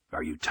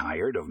Are you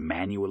tired of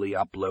manually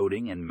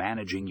uploading and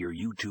managing your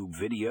YouTube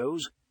videos?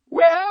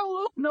 Well,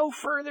 look no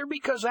further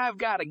because I've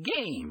got a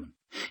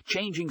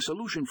game-changing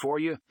solution for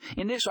you.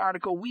 In this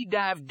article, we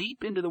dive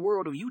deep into the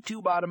world of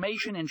YouTube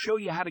automation and show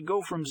you how to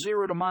go from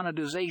zero to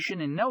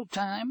monetization in no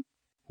time.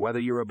 Whether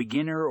you're a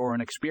beginner or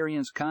an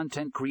experienced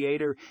content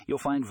creator, you'll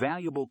find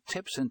valuable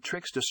tips and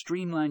tricks to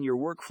streamline your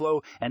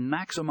workflow and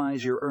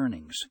maximize your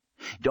earnings.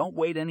 Don't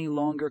wait any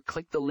longer.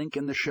 Click the link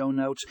in the show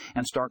notes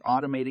and start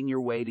automating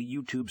your way to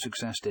YouTube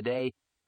success today.